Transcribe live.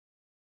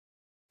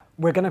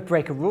we're going to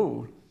break a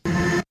rule.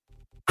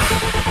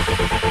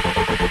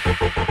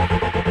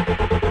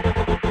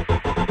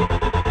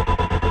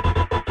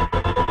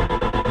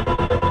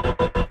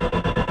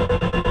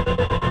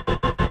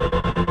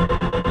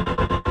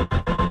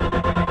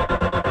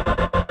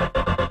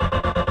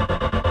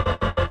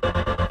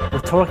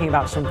 We're talking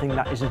about something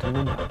that isn't a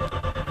number.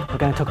 We're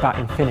going to talk about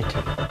infinity.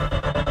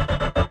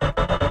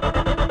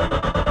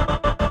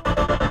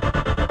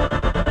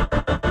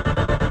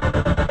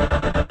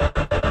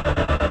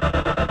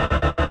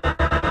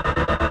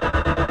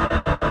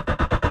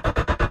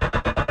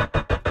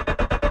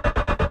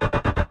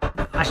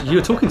 Actually,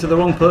 you're talking to the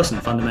wrong person,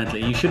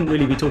 fundamentally. You shouldn't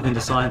really be talking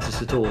to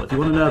scientists at all. If you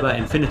want to know about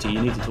infinity,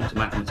 you need to talk to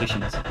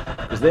mathematicians,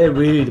 because they're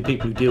really the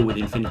people who deal with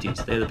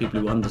infinities. They're the people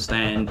who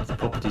understand the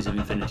properties of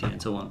infinity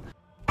and so on.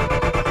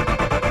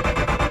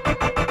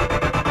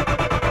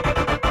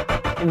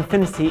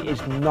 Infinity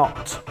is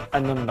not a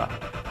number,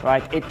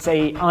 right? It's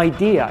an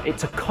idea,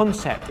 it's a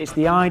concept, it's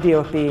the idea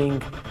of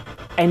being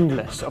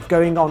endless, of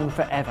going on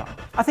forever.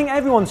 I think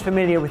everyone's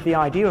familiar with the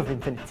idea of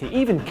infinity,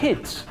 even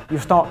kids. You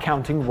start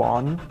counting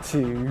 1,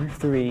 2,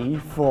 3,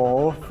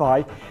 4,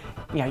 5.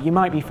 You know, you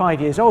might be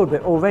 5 years old,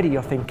 but already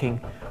you're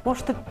thinking,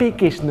 what's the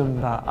biggest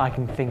number I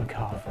can think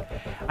of?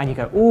 And you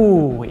go,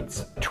 ooh,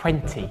 it's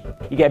 20.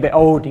 You get a bit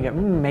old and you go,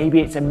 maybe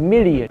it's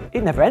 1,000,000.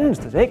 It never ends,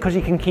 does it? Because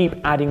you can keep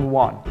adding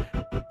 1.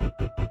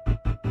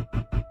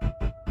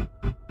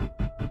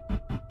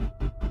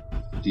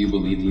 Do you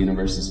believe the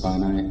universe is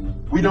finite?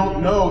 We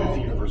don't know if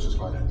the universe is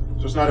finite.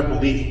 So it's not a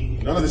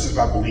belief. None of this is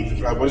about belief.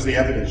 It's about what does the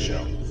evidence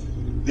show.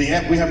 We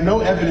have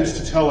no evidence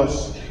to tell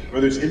us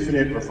whether it's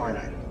infinite or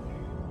finite.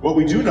 What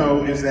we do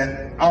know is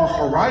that our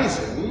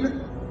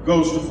horizon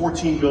goes to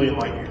 14 billion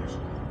light years.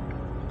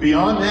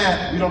 Beyond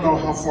that, we don't know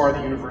how far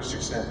the universe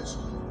extends.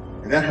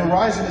 And that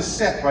horizon is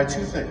set by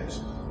two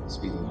things.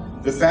 Speed of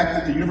light. The fact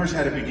that the universe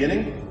had a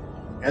beginning,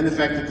 and the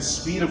fact that the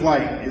speed of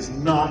light is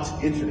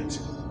not infinite.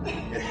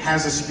 It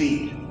has a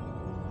speed,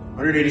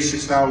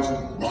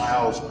 186,000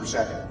 miles per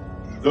second.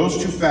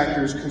 Those two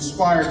factors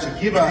conspire to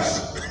give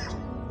us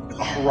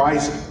a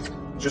horizon,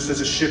 just as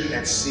a ship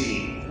at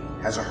sea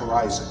has a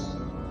horizon.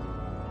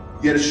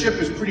 Yet a ship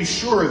is pretty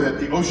sure that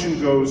the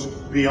ocean goes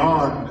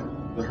beyond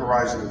the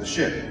horizon of the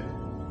ship,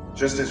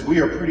 just as we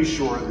are pretty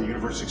sure the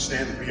universe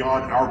extends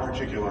beyond our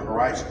particular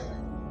horizon.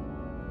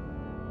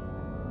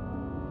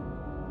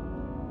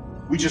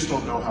 We just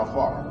don't know how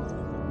far.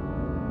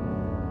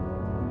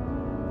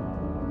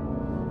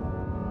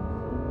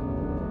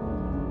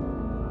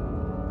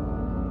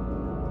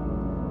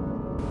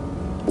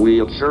 We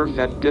observe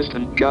that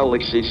distant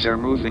galaxies are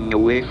moving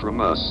away from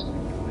us.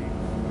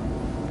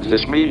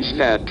 This means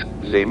that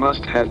they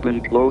must have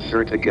been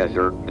closer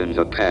together in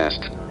the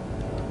past.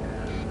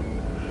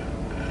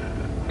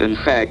 In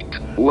fact,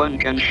 one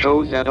can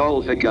show that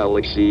all the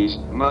galaxies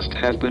must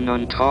have been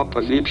on top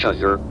of each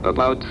other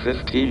about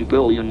 15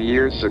 billion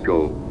years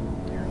ago.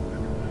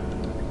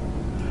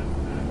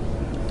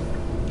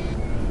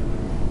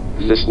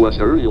 This was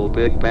a real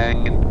Big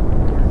Bang.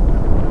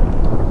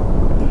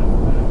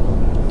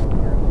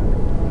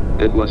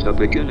 It was the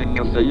beginning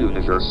of the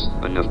universe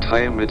and of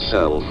time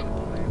itself.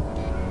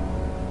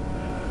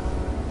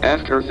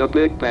 After the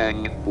Big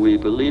Bang, we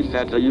believe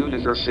that the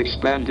universe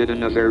expanded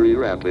in a very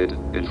rapid,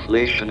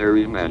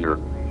 inflationary manner.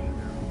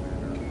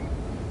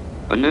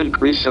 An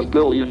increase of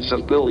billions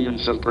of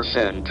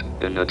percent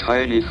in a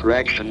tiny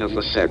fraction of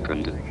a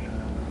second.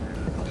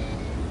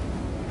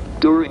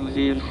 During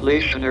the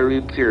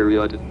inflationary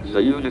period,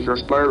 the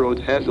universe borrowed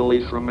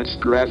heavily from its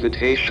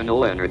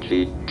gravitational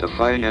energy to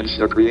finance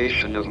the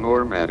creation of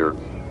more matter.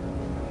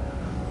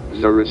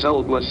 The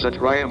result was a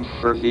triumph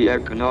for the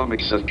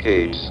economics of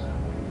Keynes.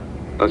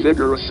 A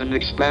vigorous and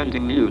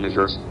expanding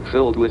universe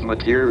filled with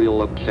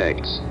material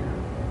objects.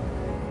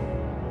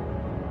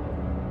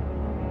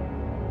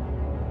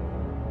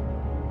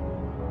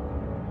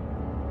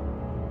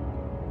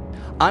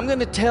 I'm going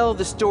to tell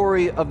the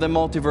story of the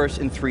multiverse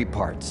in 3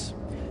 parts.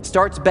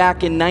 Starts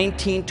back in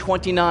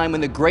 1929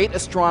 when the great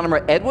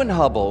astronomer Edwin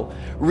Hubble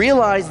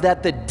realized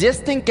that the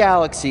distant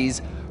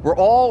galaxies were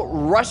all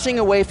rushing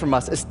away from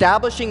us,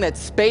 establishing that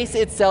space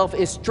itself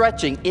is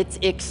stretching, it's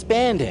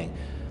expanding.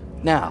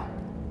 Now,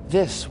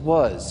 this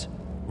was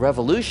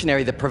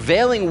revolutionary. The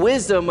prevailing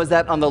wisdom was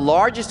that on the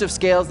largest of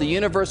scales, the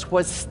universe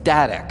was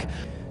static.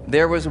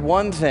 There was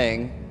one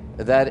thing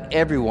that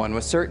everyone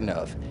was certain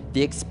of.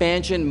 The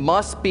expansion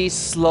must be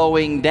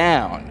slowing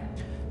down.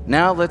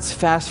 Now let's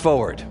fast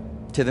forward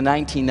to the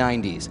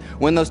 1990s,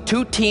 when those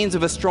 2 teams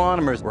of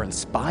astronomers were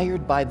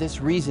inspired by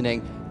this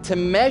reasoning to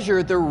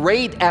measure the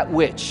rate at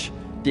which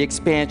the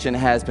expansion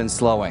has been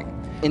slowing.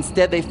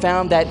 Instead, they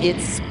found that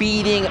it's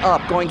speeding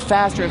up, going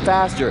faster and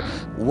faster.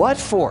 What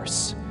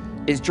force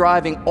is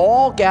driving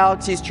all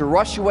galaxies to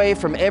rush away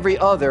from every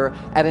other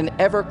at an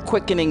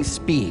ever-quickening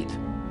speed?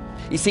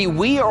 You see,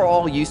 we are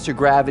all used to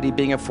gravity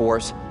being a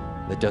force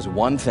that does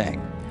one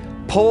thing: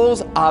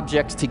 pulls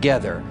objects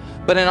together.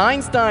 But in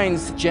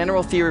Einstein's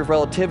general theory of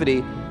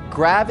relativity,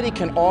 gravity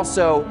can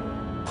also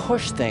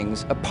push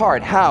things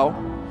apart. How?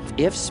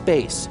 If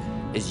space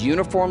is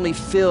uniformly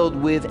filled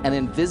with an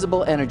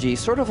invisible energy,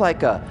 sort of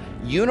like a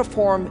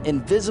uniform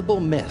invisible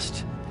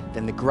mist,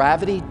 then the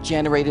gravity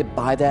generated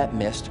by that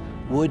mist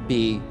would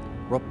be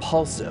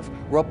repulsive.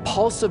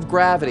 Repulsive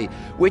gravity,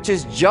 which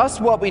is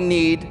just what we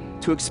need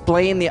to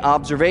explain the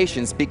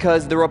observations,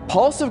 because the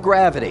repulsive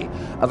gravity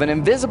of an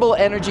invisible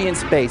energy in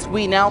space,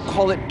 we now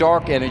call it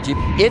dark energy.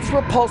 Its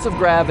repulsive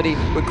gravity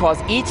would cause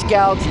each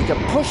galaxy to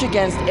push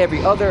against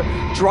every other,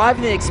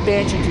 driving the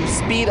expansion to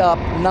speed up,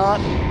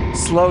 not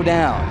slow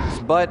down.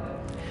 But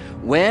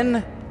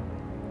when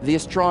the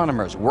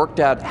astronomers worked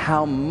out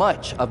how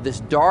much of this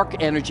dark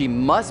energy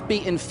must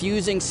be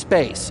infusing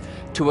space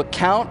to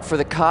account for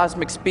the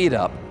cosmic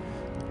speedup,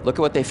 look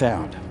at what they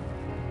found.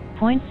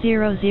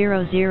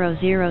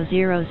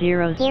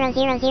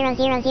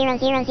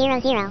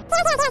 0.000000000000000.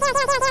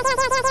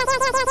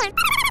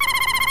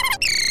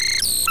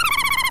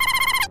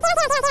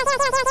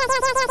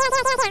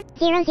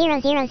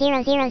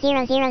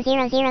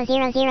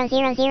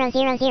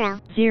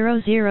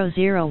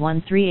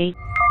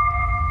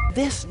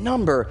 This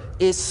number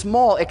is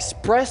small.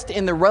 Expressed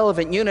in the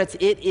relevant units,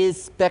 it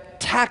is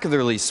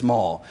spectacularly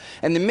small.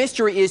 And the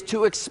mystery is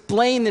to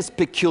explain this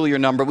peculiar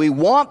number. We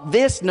want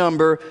this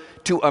number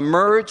to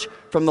emerge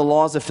from the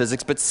laws of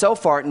physics, but so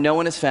far no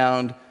one has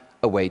found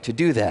a way to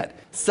do that.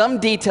 Some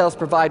details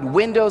provide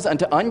windows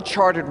into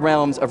uncharted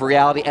realms of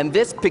reality, and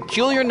this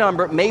peculiar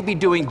number may be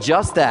doing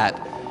just that,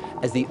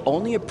 as the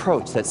only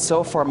approach that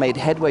so far made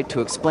headway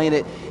to explain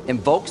it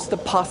invokes the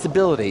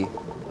possibility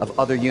of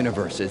other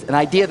universes, an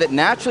idea that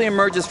naturally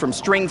emerges from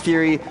string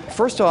theory.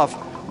 First off,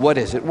 what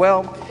is it?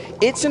 Well,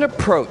 it's an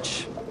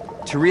approach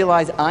to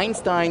realize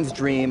Einstein's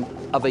dream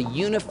of a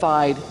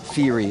unified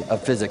theory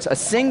of physics, a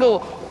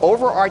single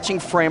overarching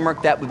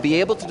framework that would be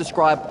able to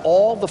describe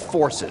all the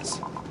forces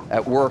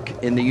at work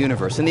in the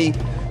universe. And the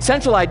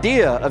central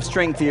idea of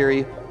string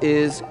theory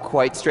is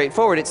quite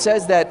straightforward. It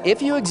says that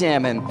if you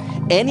examine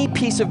any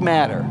piece of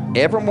matter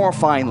ever more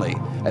finely,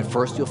 at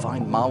first you'll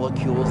find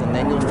molecules, and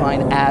then you'll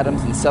find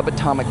atoms and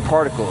subatomic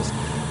particles.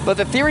 But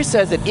the theory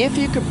says that if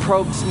you could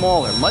probe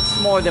smaller, much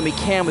smaller than we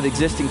can with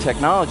existing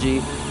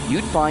technology,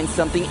 you'd find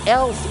something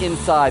else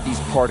inside these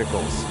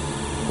particles.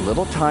 A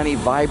little tiny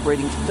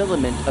vibrating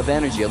filament of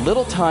energy, a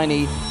little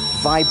tiny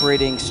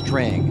vibrating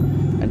string.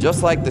 And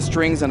just like the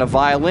strings on a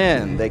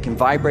violin, they can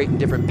vibrate in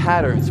different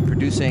patterns,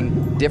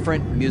 producing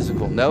different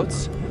musical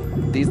notes.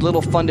 These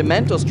little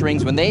fundamental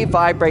strings, when they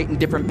vibrate in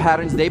different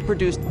patterns, they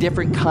produce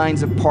different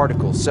kinds of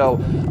particles. So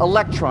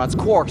electrons,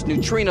 quarks,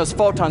 neutrinos,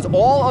 photons,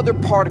 all other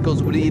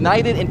particles would be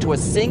united into a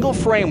single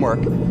framework,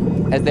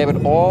 as they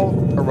would all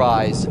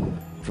arise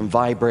from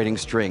vibrating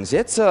strings.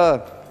 It's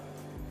a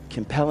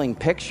compelling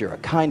picture, a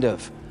kind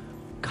of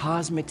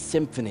cosmic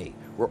symphony,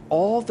 where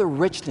all the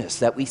richness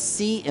that we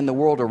see in the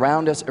world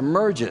around us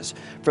emerges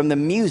from the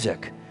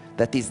music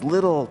that these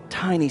little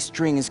tiny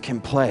strings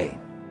can play.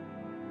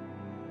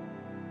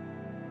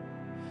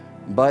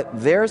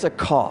 But there's a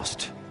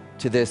cost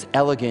to this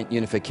elegant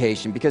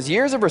unification, because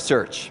years of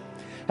research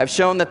have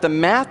shown that the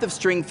math of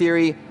string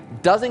theory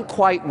doesn't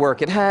quite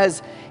work. It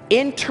has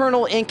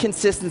internal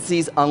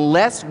inconsistencies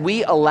unless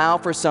we allow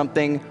for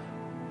something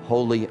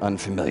wholly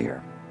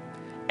unfamiliar: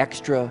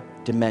 extra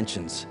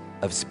dimensions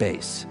of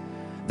space.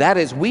 That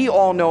is, we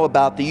all know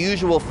about the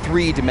usual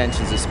 3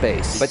 dimensions of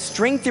space. But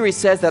string theory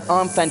says that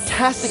on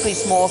fantastically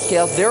small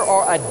scales, there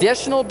are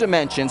additional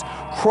dimensions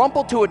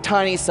crumpled to a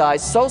tiny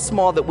size, so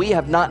small that we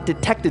have not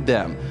detected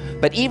them.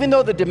 But even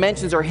though the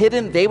dimensions are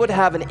hidden, they would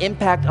have an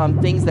impact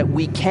on things that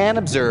we can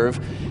observe,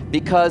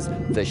 because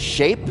the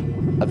shape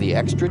of the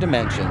extra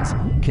dimensions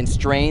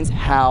constrains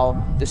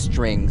how the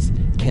strings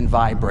can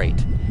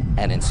vibrate.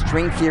 And in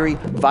string theory,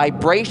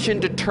 vibration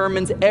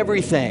determines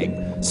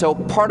everything. So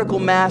particle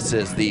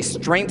masses, the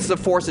strengths of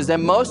forces,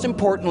 and most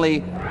importantly,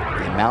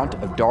 the amount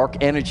of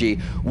dark energy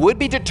would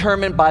be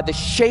determined by the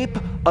shape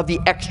of the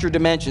extra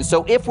dimensions.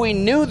 So if we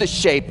knew the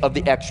shape of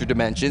the extra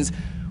dimensions,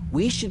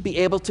 we should be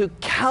able to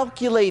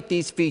calculate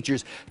these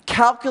features,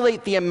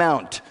 calculate the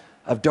amount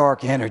of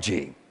dark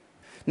energy.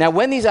 Now,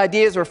 when these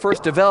ideas were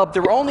first developed,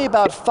 there were only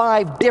about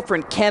 5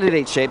 different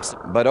candidate shapes,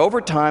 but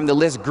over time the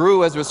list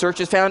grew as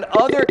researchers found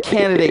other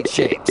candidate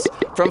shapes.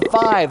 From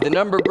 5, the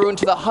number grew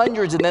into the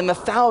hundreds and then the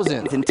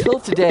thousands, until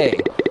today.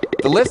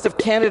 The list of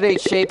candidate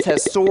shapes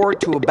has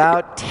soared to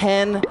about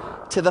 10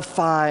 to the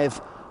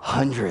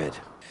 500.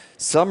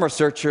 Some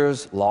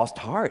researchers lost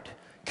heart,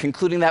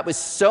 concluding that with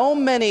so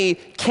many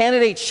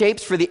candidate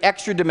shapes for the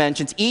extra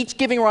dimensions, each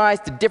giving rise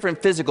to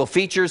different physical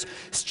features,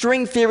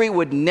 string theory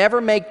would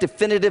never make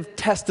definitive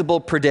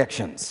testable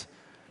predictions.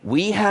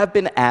 We have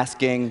been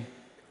asking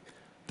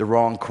the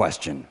wrong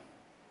question.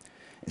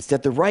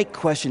 Instead, the right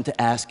question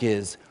to ask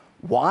is,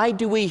 why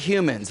do we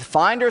humans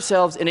find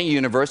ourselves in a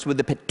universe with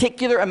the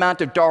particular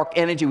amount of dark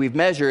energy we've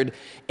measured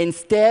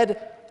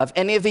instead of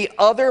any of the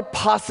other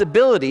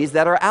possibilities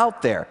that are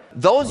out there?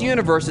 Those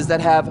universes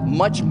that have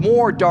much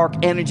more dark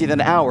energy than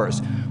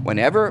ours.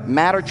 Whenever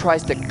matter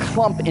tries to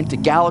clump into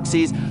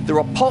galaxies, the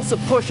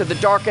repulsive push of the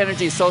dark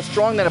energy is so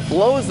strong that it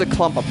blows the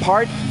clump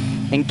apart,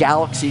 and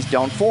galaxies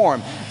don't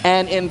form.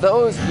 And in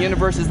those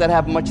universes that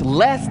have much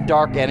less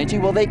dark energy,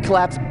 well, they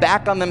collapse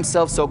back on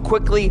themselves so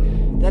quickly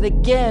that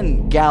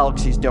again,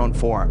 galaxies don't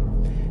form.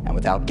 And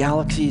without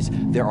galaxies,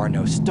 there are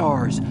no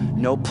stars,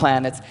 no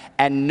planets,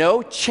 and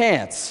no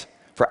chance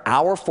for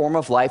our form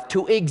of life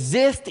to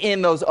exist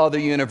in those other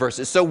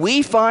universes. So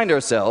we find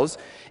ourselves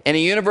in a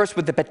universe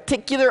with the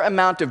particular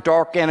amount of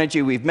dark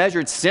energy we've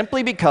measured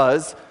simply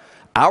because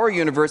our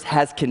universe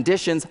has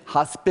conditions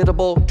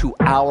hospitable to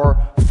our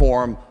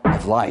form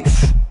of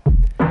life.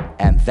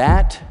 And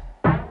that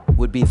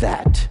would be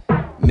that.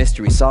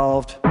 Mystery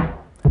solved,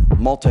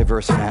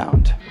 multiverse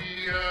found.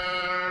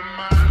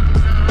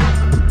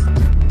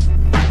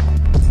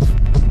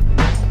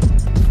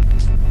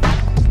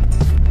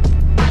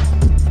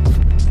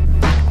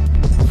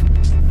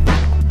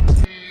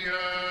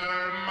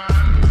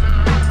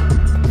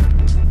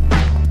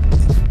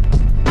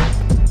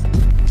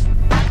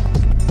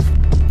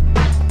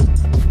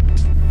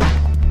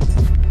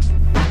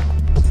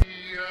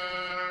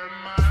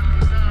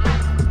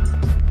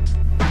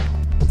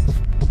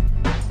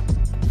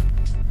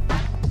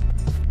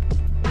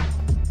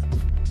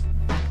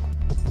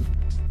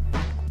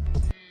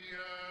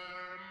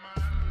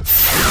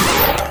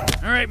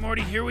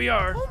 Morty, here we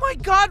are. Oh my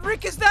god,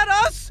 Rick, is that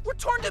us? We're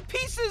torn to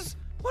pieces.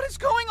 What is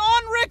going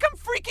on, Rick? I'm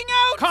freaking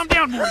out. Calm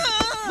down, Morty.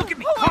 Look at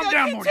me. Calm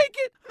down, Morty. I can't take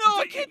it.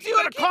 No, I can't do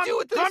it. I can't do it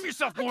with this. Calm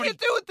yourself, Morty. I can't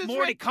do it with this,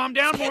 Morty, Rick. calm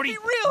down, Morty. It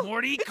can't be real.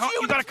 Morty, It's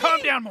you gotta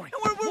calm down, Morty.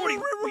 Morty,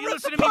 will you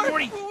listen to me,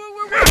 Morty?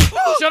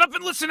 Shut up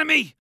and listen to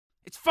me.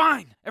 It's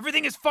fine.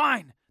 Everything is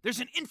fine. There's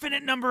an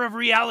infinite number of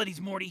realities,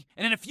 Morty,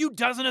 and in a few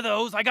dozen of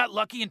those, I got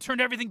lucky and turned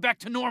everything back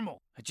to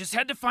normal. I just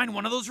had to find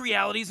one of those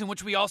realities in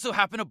which we also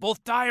happen to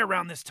both die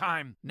around this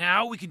time.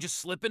 Now we can just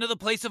slip into the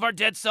place of our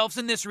dead selves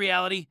in this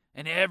reality,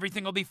 and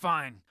everything will be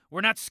fine.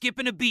 We're not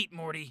skipping a beat,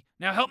 Morty.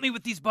 Now help me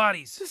with these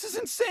bodies. This is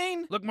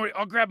insane. Look, Morty,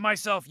 I'll grab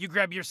myself, you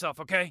grab yourself,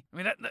 okay? I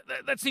mean,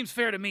 that seems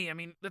fair to me. I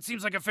mean, that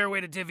seems like a fair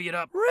way to divvy it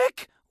up.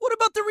 Rick, what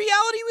about the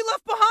reality we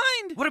left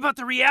behind? What about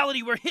the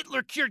reality where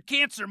Hitler cured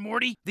cancer,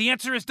 Morty? The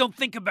answer is don't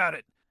think about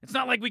it. It's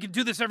not like we can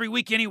do this every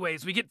week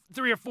anyways. We get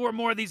 3 or 4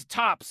 more of these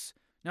tops.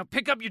 Now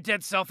pick up your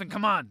dead self and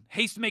come on.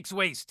 Haste makes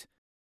waste.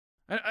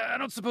 I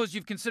don't suppose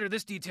you've considered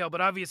this detail,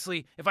 but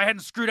obviously, if I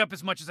hadn't screwed up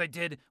as much as I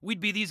did, we'd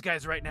be these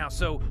guys right now.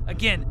 So,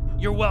 again,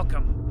 you're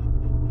welcome.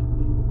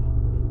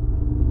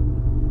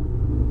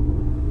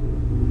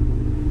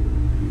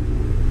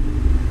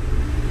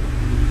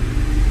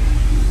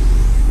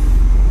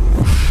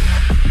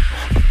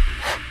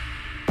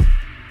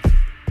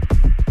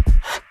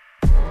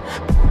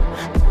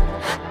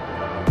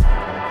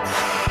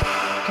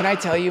 Can I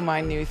tell you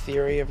my new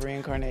theory of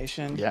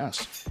reincarnation?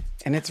 Yes.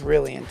 And it's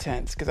really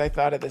intense because I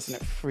thought of this and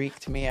it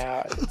freaked me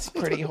out. It's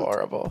pretty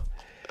horrible.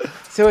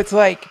 So it's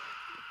like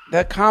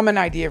the common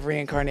idea of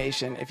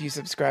reincarnation, if you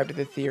subscribe to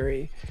the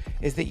theory,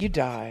 is that you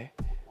die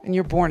and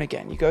you're born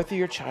again. You go through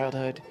your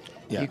childhood,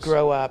 you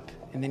grow up,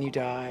 and then you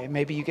die.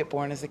 Maybe you get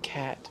born as a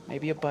cat,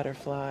 maybe a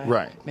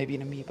butterfly, maybe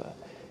an amoeba.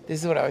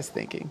 This is what I was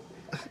thinking.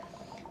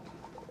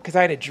 Because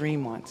I had a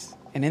dream once.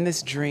 And in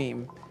this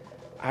dream,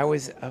 I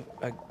was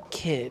a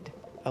kid,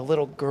 a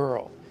little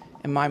girl,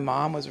 and my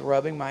mom was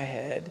rubbing my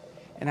head,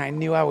 and I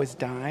knew I was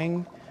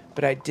dying,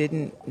 but I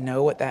didn't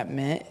know what that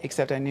meant,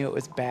 except I knew it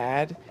was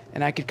bad,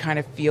 and I could kind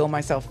of feel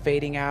myself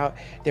fading out.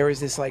 There was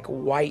this like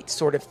white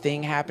sort of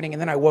thing happening, and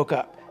then I woke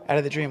up out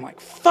of the dream like,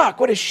 fuck,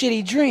 what a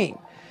shitty dream.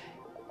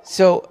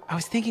 So I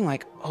was thinking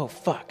like, oh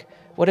fuck,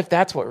 what if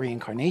that's what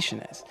reincarnation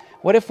is?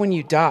 What if when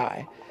you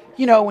die,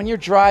 you know, when you're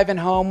driving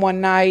home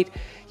one night,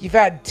 you've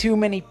had too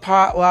many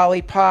pot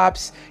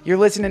lollipops, you're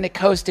listening to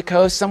Coast to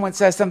Coast, someone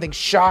says something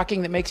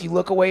shocking that makes you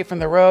look away from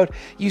the road,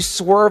 you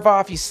swerve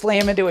off, you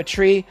slam into a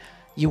tree,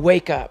 you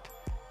wake up.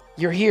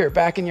 You're here,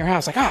 back in your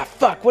house, like, ah,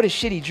 fuck, what a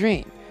shitty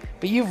dream.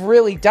 But you've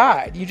really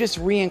died. You just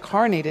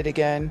reincarnated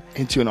again.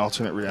 Into an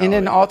alternate reality. In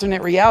an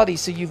alternate reality,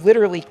 so you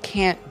literally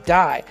can't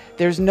die.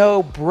 There's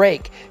no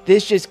break.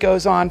 This just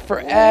goes on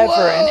forever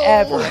and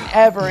ever and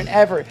ever and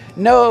ever.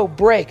 No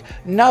break.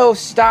 No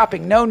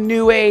stopping. No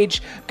new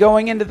age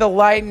going into the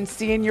light and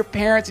seeing your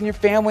parents and your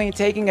family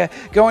and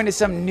going to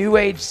some new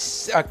age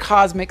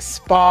cosmic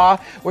spa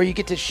where you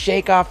get to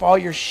shake off all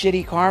your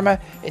shitty karma.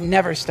 It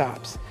never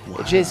stops. Wow.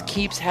 It just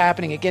keeps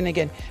happening again and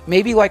again.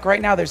 Maybe like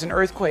right now there's an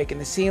earthquake and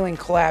the ceiling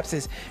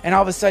collapses and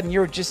all of a sudden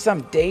you're just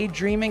some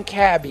daydreaming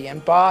cabbie in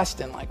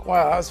Boston. Like,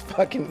 wow, that was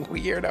fucking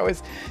weird. I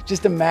was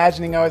just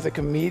imagining I was a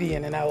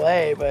comedian in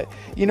LA, but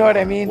you know what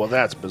I mean? Well,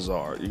 that's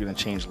bizarre. You're going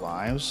to change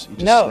lives? You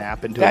just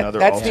snap into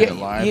another alternate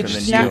life and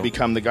then you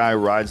become the guy who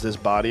rides this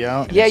body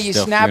out? Yeah, you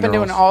snap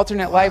into an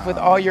alternate life with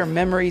all your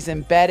memories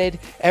embedded,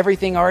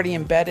 everything already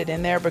embedded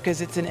in there because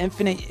it's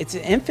infinite.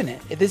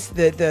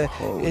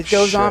 It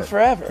goes on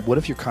forever. What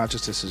if you're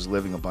consciousness is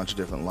living a bunch of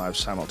different lives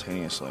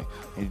simultaneously,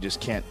 and you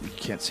just can't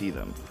see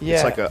them. Yeah.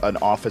 It's like an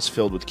office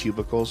filled with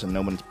cubicles, and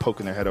no one's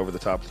poking their head over the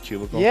top of the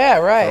cubicle. Yeah,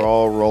 right. They're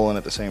all rolling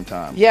at the same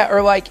time. Yeah,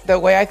 or like the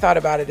way I thought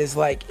about it is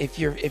like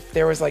if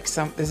there was like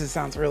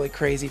sounds really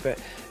crazy,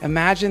 but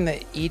imagine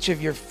that each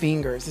of your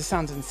fingers, this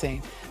sounds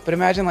insane, but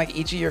imagine like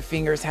each of your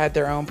fingers had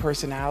their own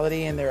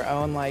personality and their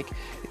own like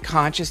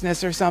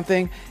consciousness or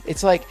something.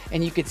 It's like,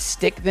 and you could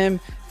stick them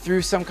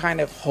through some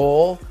kind of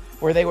hole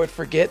where they would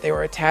forget they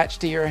were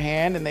attached to your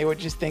hand, and they would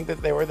just think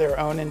that they were their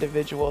own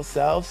individual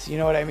selves. You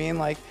know what I mean?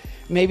 Like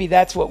maybe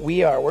that's what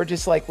we are. We're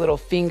just like little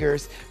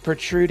fingers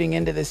protruding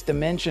into this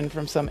dimension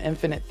from some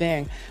infinite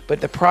thing.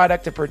 But the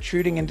product of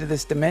protruding into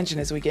this dimension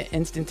is we get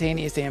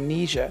instantaneous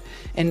amnesia.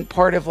 And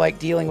part of like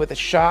dealing with the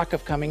shock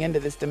of coming into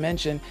this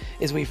dimension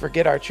is we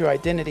forget our true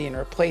identity and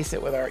replace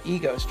it with our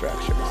ego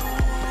structures.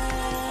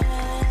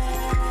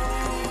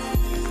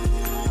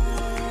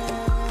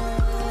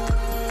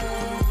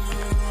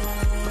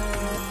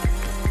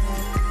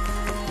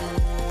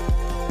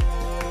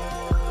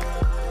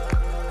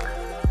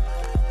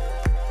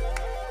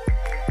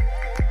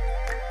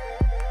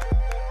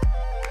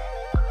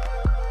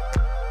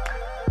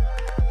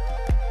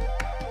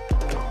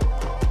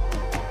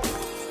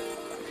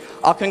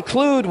 I'll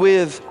conclude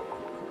with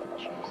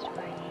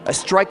a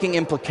striking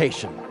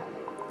implication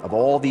of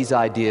all these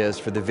ideas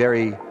for the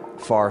very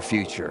far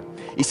future.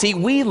 You see,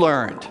 we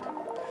learned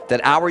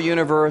that our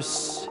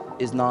universe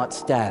is not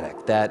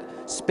static, that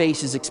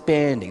space is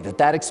expanding,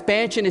 that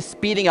expansion is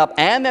speeding up,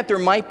 and that there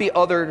might be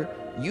other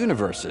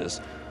universes,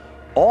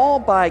 all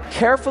by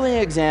carefully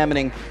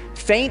examining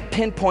faint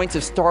pinpoints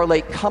of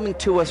starlight coming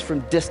to us from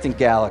distant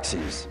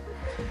galaxies.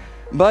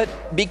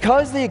 But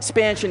because the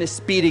expansion is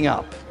speeding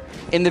up,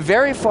 in the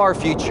very far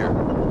future,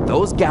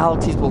 those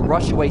galaxies will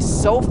rush away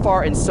so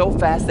far and so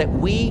fast that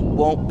we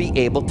won't be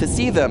able to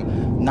see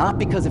them, not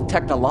because of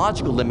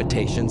technological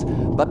limitations,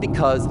 but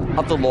because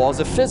of the laws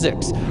of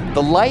physics.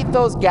 The light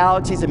those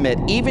galaxies emit,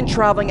 even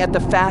traveling at the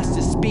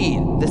fastest speed,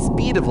 the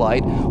speed of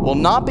light, will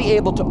not be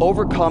able to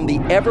overcome the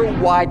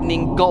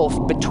ever-widening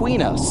gulf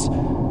between us.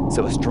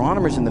 So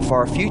astronomers in the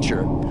far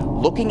future,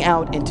 looking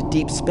out into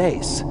deep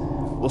space,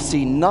 will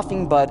see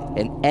nothing but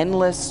an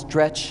endless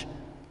stretch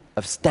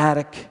of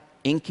static,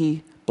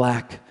 inky,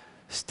 black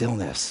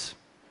stillness.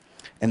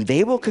 And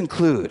they will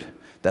conclude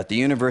that the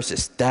universe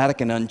is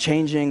static and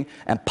unchanging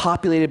and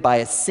populated by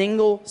a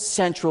single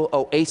central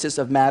oasis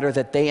of matter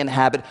that they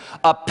inhabit,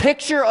 a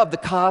picture of the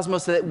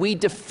cosmos that we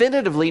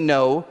definitively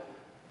know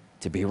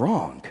to be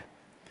wrong.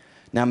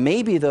 Now,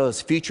 maybe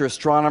those future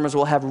astronomers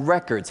will have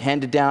records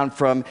handed down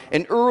from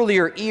an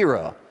earlier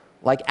era,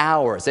 like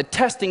ours,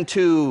 attesting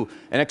to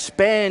an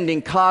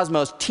expanding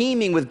cosmos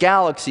teeming with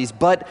galaxies.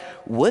 But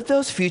would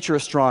those future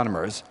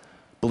astronomers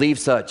believe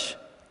such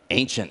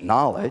ancient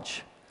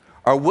knowledge?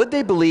 Or would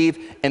they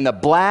believe in the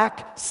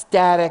black,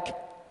 static,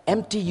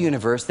 empty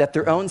universe that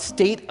their own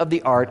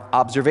state-of-the-art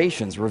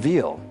observations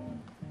reveal?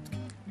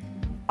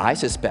 I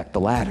suspect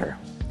the latter,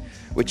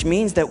 which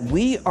means that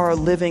we are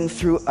living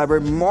through a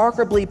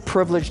remarkably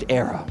privileged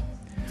era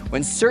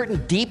when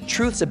certain deep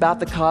truths about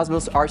the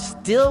cosmos are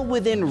still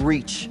within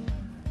reach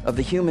of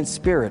the human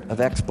spirit of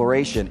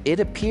exploration. It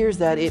appears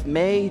that it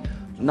may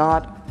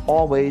not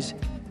always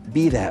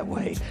be that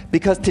way,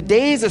 because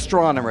today's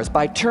astronomers,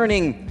 by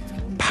turning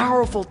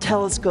powerful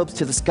telescopes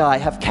to the sky,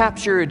 have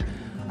captured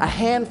a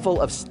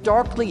handful of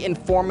starkly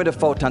informative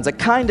photons, a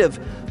kind of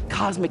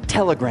cosmic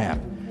telegram,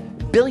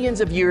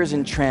 billions of years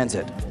in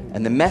transit,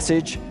 and the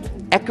message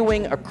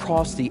echoing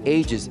across the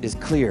ages is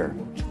clear.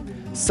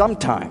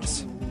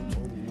 Sometimes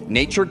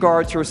nature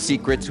guards her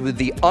secrets with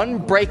the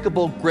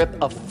unbreakable grip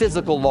of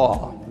physical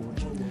law.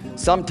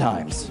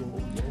 Sometimes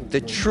the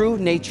true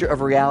nature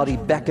of reality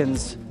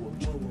beckons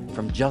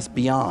from just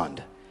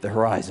beyond the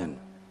horizon.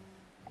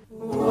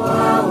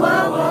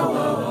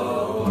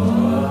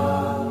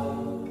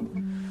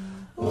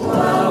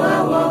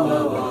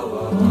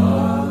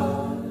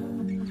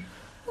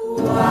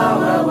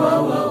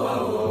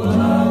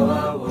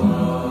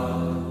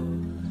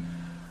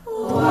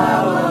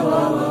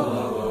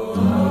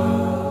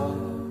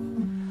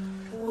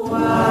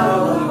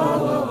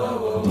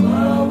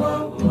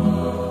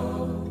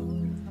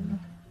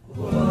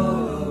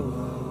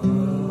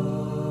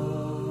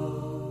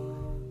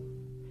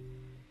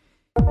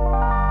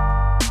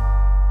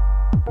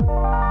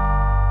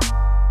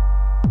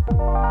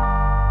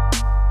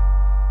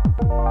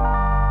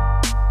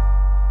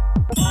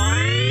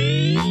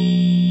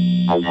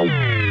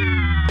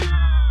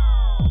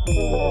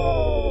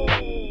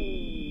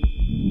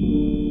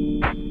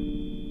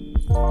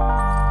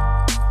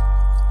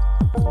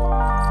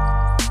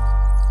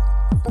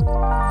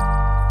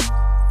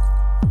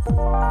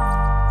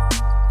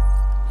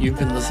 You've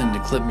been listening to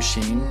Clip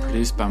Machine,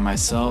 produced by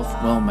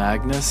myself, Will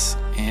Magnus,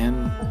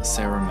 and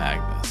Sarah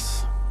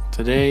Magnus.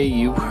 Today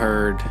you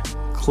heard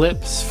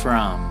clips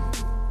from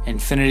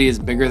Infinity is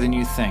Bigger Than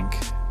You Think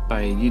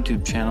by a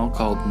YouTube channel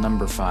called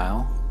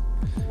Numberphile,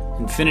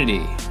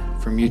 Infinity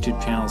from YouTube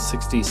channel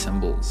 60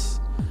 Symbols,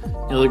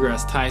 Neil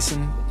deGrasse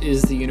Tyson,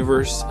 Is the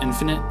Universe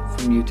Infinite?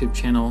 From YouTube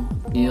channel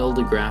Neil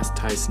deGrasse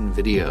Tyson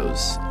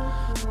Videos.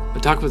 A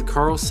talk with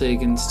Carl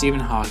Sagan, Stephen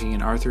Hawking,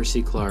 and Arthur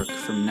C. Clarke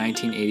from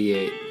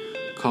 1988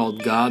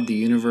 called God, the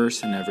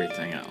Universe, and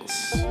Everything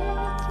Else.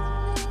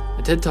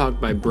 A TED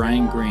Talk by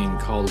Brian Greene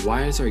called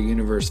Why is Our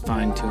Universe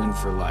Fine-Tuned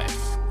for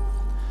Life?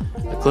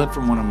 A clip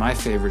from one of my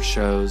favorite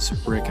shows,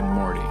 Rick and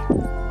Morty.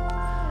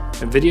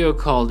 A video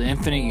called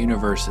Infinite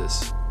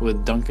Universes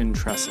with Duncan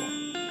Trussell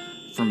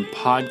from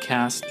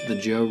podcast The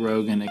Joe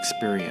Rogan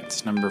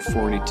Experience, number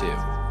 42.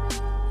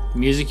 The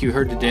music you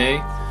heard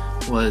today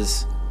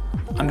was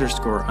 _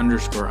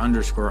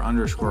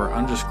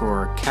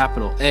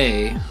 capital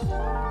A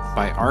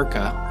by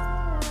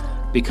Arca,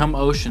 Become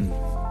Ocean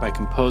by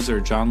composer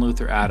John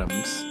Luther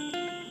Adams,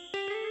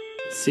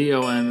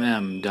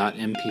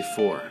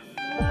 COMM.mp4,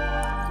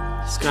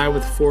 Sky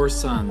with Four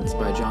Suns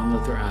by John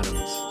Luther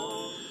Adams,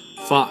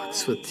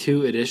 Fox with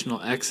 2 additional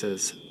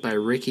X's by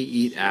Ricky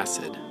Eat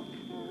Acid,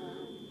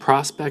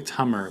 Prospect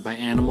Hummer by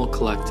Animal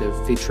Collective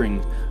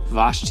featuring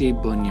Vashti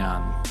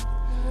Bunyan,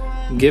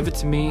 Give It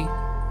To Me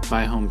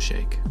by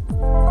Homeshake.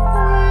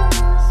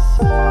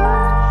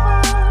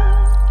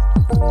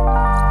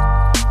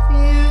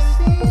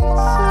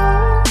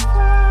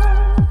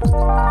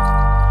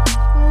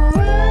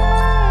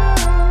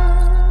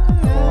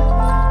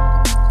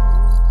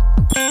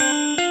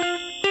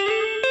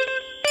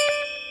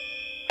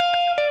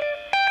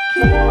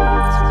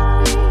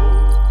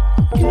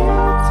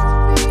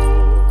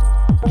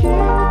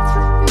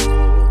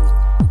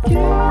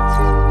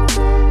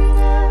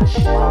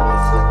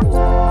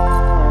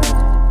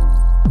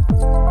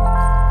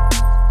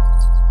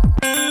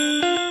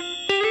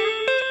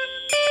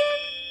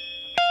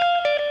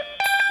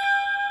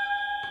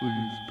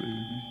 Please,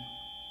 baby.